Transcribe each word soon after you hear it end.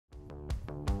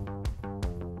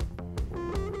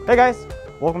Hey guys,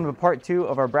 welcome to part 2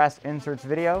 of our brass inserts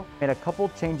video. Made a couple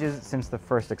changes since the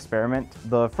first experiment.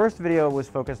 The first video was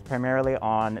focused primarily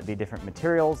on the different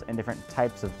materials and different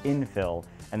types of infill,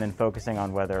 and then focusing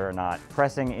on whether or not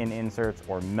pressing in inserts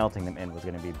or melting them in was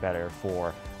going to be better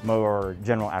for more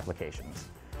general applications.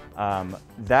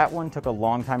 That one took a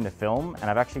long time to film, and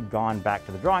I've actually gone back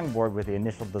to the drawing board with the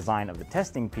initial design of the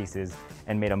testing pieces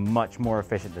and made a much more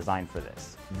efficient design for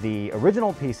this. The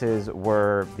original pieces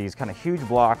were these kind of huge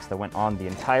blocks that went on the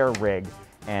entire rig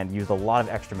and used a lot of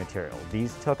extra material.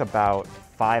 These took about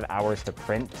 5 hours to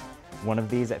print, one of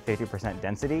these at 50%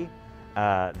 density.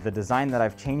 The design that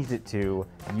I've changed it to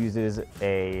uses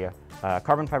a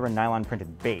carbon fiber nylon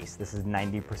printed base. This is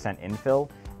 90% infill,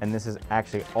 and this is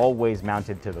actually always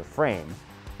mounted to the frame.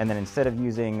 And then instead of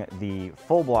using the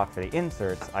full block for the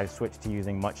inserts, I've switched to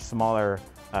using much smaller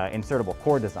insertable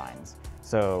core designs.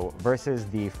 So versus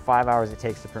the 5 hours it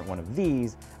takes to print one of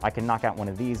these, I can knock out one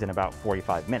of these in about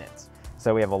 45 minutes.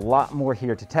 So we have a lot more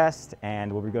here to test,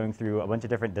 and we'll be going through a bunch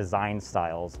of different design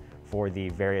styles for the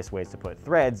various ways to put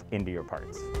threads into your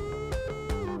parts.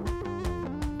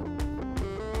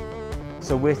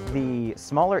 So with the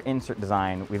smaller insert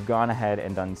design, we've gone ahead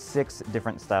and done 6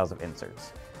 different styles of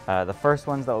inserts. The first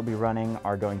ones that we'll be running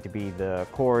are going to be the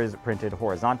cores printed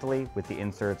horizontally with the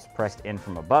inserts pressed in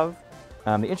from above.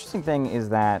 The interesting thing is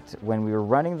that when we were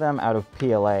running them out of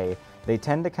PLA, they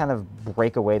tend to kind of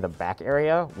break away the back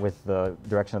area with the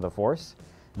direction of the force.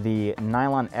 The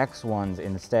Nylon X ones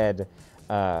instead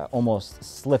almost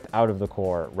slip out of the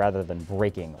core rather than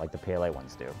breaking like the PLA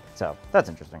ones do. So that's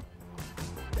interesting.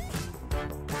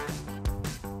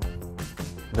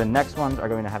 The next ones are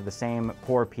going to have the same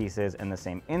core pieces and the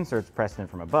same inserts pressed in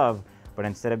from above, but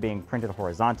instead of being printed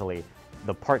horizontally,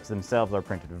 the parts themselves are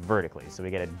printed vertically, so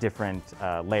we get a different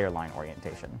layer line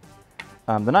orientation.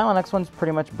 The Nylon X ones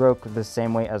pretty much broke the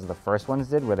same way as the first ones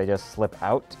did, where they just slip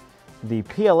out. The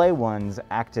PLA ones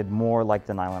acted more like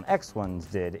the Nylon X ones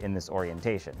did in this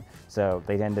orientation, so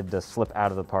they tended to slip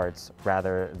out of the parts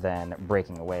rather than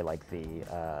breaking away like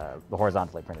the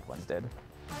horizontally printed ones did.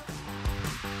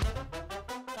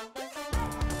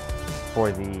 For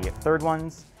the third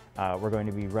ones, we're going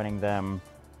to be running them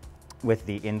with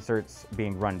the inserts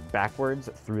being run backwards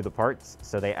through the parts,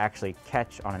 so they actually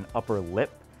catch on an upper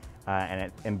lip and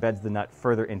it embeds the nut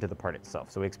further into the part itself.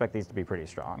 So we expect these to be pretty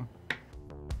strong.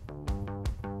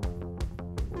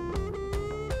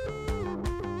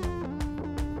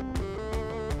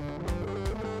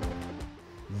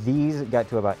 These got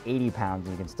to about 80 pounds,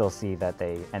 and you can still see that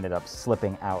they ended up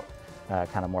slipping out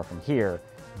kind of more from here.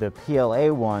 The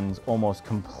PLA ones almost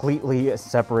completely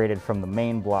separated from the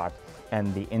main block,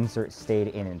 and the insert stayed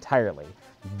in entirely.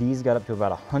 These got up to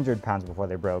about 100 pounds before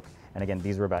they broke, and again,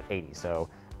 these were about 80. So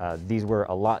these were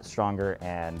a lot stronger,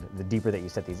 and the deeper that you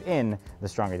set these in, the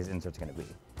stronger these inserts are going to be.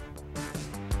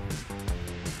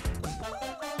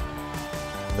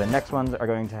 The next ones are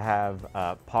going to have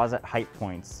pause at height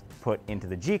points put into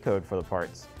the G-code for the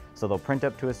parts, so they'll print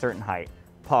up to a certain height,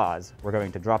 pause, we're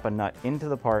going to drop a nut into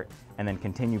the part, and then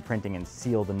continue printing and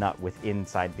seal the nut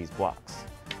inside these blocks.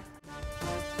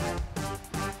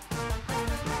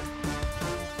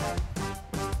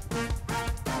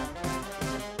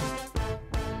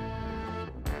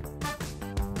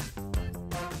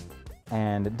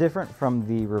 And different from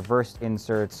the reversed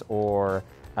inserts or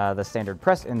the standard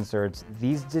press inserts,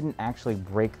 these didn't actually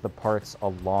break the parts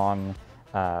along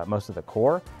most of the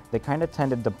core. They kind of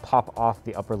tended to pop off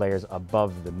the upper layers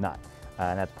above the nut,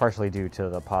 and that's partially due to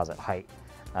the pause at height.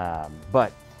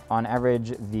 But on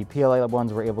average, the PLA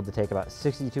ones were able to take about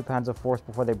 62 pounds of force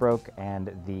before they broke,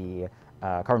 and the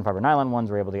carbon fiber nylon ones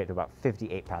were able to get to about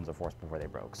 58 pounds of force before they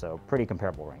broke, so pretty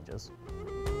comparable ranges.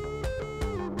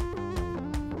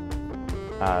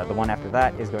 The one after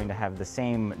that is going to have the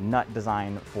same nut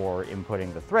design for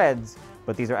inputting the threads,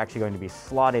 but these are actually going to be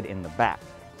slotted in the back.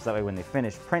 So that way when they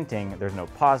finish printing, there's no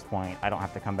pause point. I don't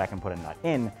have to come back and put a nut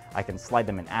in. I can slide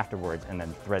them in afterwards and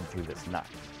then thread through this nut.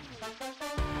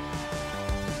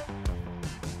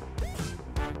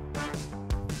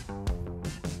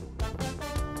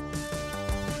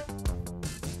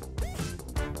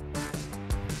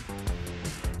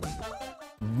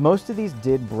 Most of these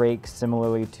did break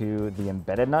similarly to the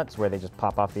embedded nuts, where they just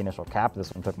pop off the initial cap.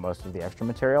 This one took most of the extra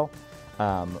material.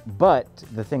 But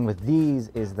the thing with these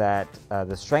is that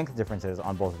the strength differences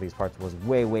on both of these parts was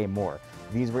way, way more.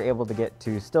 These were able to get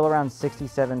to still around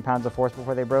 67 pounds of force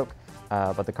before they broke,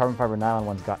 but the carbon fiber nylon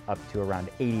ones got up to around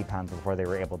 80 pounds before they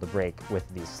were able to break with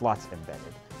these slots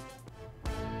embedded.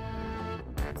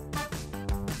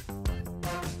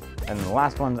 And then the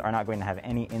last ones are not going to have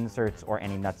any inserts or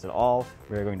any nuts at all.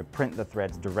 We're going to print the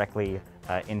threads directly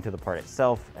into the part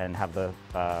itself and have the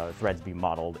threads be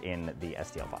modeled in the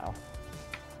STL file.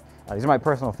 These are my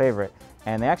personal favorite,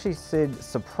 and they actually did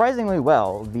surprisingly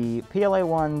well. The PLA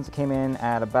ones came in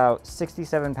at about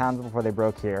 67 pounds before they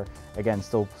broke here. Again,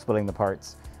 still splitting the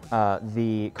parts.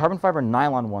 The carbon fiber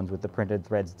nylon ones with the printed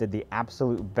threads did the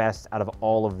absolute best out of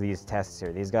all of these tests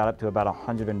here. These got up to about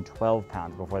 112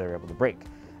 pounds before they were able to break.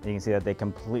 And you can see that they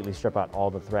completely strip out all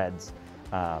the threads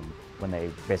when they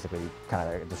basically kind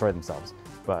of destroy themselves.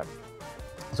 But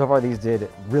so far these did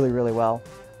really, really well.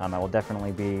 I will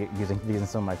definitely be using these in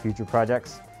some of my future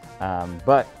projects.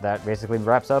 But that basically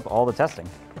wraps up all the testing.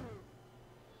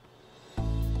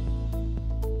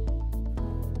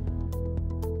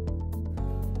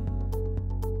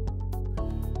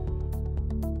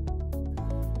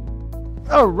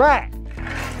 All right,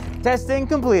 testing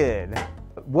completed.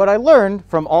 What I learned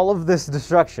from all of this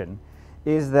destruction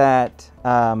is that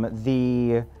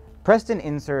the pressed-in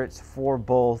inserts for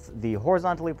both the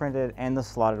horizontally printed and the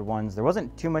slotted ones, there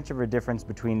wasn't too much of a difference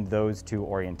between those two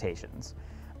orientations.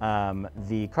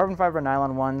 The carbon fiber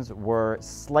nylon ones were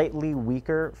slightly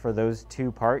weaker for those two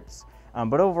parts,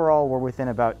 but overall we're within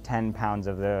about 10 pounds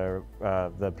of the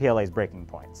PLA's breaking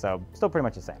point, so still pretty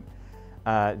much the same.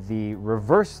 The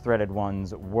reverse threaded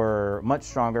ones were much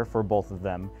stronger for both of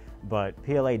them, but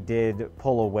PLA did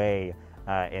pull away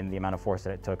in the amount of force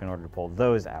that it took in order to pull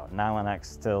those out. Nylon X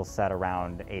still sat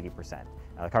around 80%.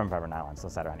 The carbon fiber nylon still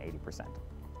sat around 80%.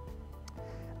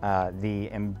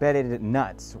 The embedded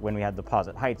nuts, when we had the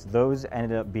posit heights, those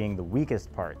ended up being the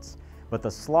weakest parts, but the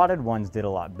slotted ones did a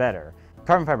lot better.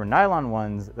 Carbon fiber nylon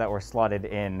ones that were slotted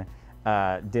in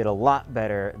did a lot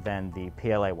better than the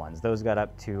PLA ones. Those got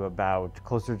up to about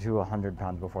closer to 100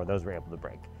 pounds before those were able to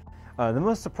break. The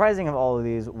most surprising of all of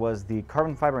these was the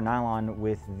carbon fiber nylon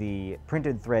with the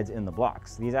printed threads in the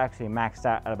blocks. These actually maxed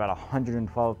out at about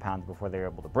 112 pounds before they were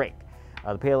able to break.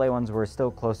 The PLA ones were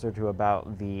still closer to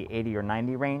about the 80 or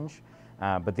 90 range,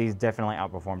 but these definitely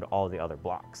outperformed all the other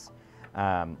blocks.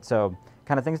 So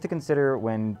kind of things to consider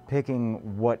when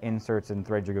picking what inserts and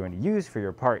threads you're going to use for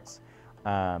your parts.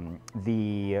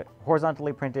 The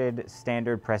horizontally printed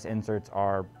standard press inserts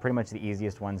are pretty much the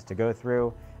easiest ones to go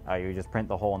through. You just print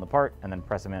the hole in the part and then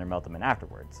press them in or melt them in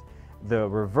afterwards. The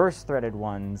reverse threaded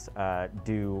ones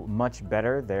do much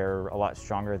better. They're a lot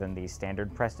stronger than the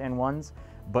standard pressed in ones,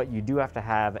 but you do have to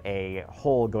have a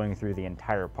hole going through the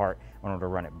entire part in order to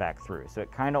run it back through. So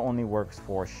it kind of only works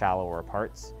for shallower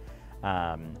parts.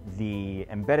 The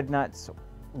embedded nuts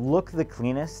look the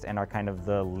cleanest and are kind of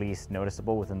the least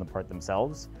noticeable within the part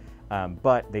themselves,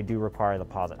 but they do require the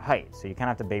posit height, so you kind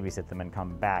of have to babysit them and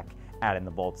come back, add in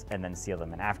the bolts, and then seal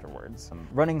them in afterwards.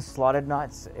 Running slotted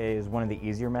nuts is one of the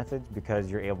easier methods because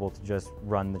you're able to just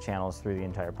run the channels through the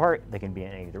entire part. They can be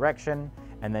in any direction,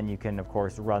 and then you can of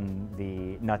course run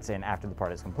the nuts in after the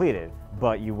part is completed,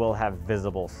 but you will have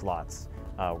visible slots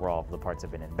where all of the parts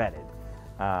have been embedded.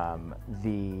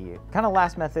 The kind of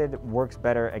last method works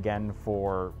better again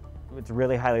for, it's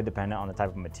really highly dependent on the type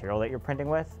of material that you're printing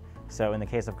with. So in the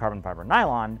case of carbon fiber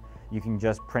nylon, you can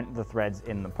just print the threads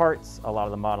in the parts. A lot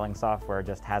of the modeling software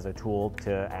just has a tool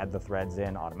to add the threads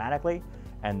in automatically,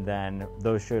 and then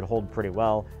those should hold pretty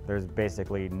well. There's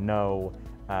basically no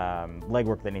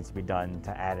legwork that needs to be done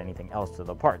to add anything else to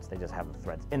the parts. They just have the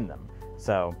threads in them.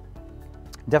 So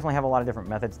definitely have a lot of different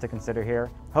methods to consider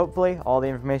here. Hopefully all the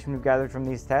information we've gathered from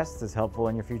these tests is helpful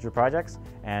in your future projects,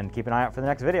 and keep an eye out for the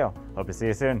next video. Hope to see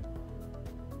you soon.